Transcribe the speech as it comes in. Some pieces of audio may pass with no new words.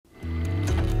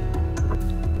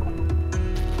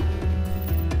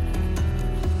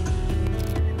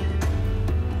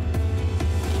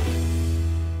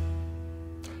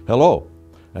Hello,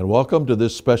 and welcome to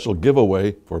this special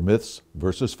giveaway for Myths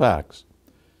versus Facts.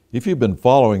 If you've been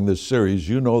following this series,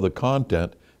 you know the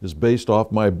content is based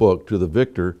off my book, To the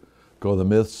Victor, Go the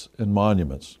Myths and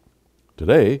Monuments.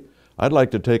 Today, I'd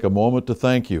like to take a moment to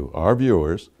thank you, our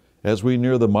viewers, as we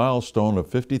near the milestone of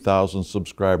 50,000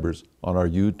 subscribers on our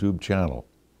YouTube channel.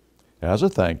 As a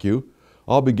thank you,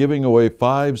 I'll be giving away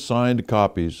 5 signed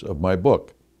copies of my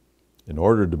book. In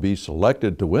order to be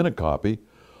selected to win a copy,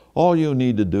 all you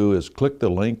need to do is click the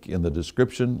link in the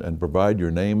description and provide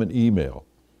your name and email.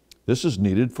 This is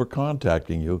needed for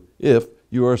contacting you if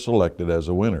you are selected as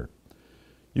a winner.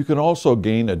 You can also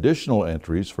gain additional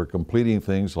entries for completing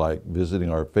things like visiting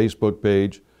our Facebook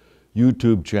page,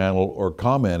 YouTube channel, or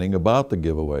commenting about the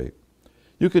giveaway.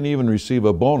 You can even receive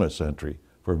a bonus entry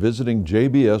for visiting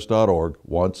jbs.org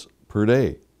once per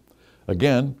day.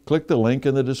 Again, click the link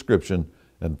in the description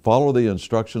and follow the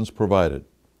instructions provided.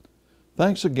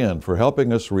 Thanks again for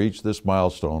helping us reach this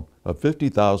milestone of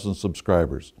 50,000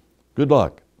 subscribers. Good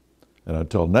luck, and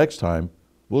until next time,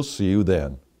 we'll see you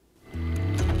then.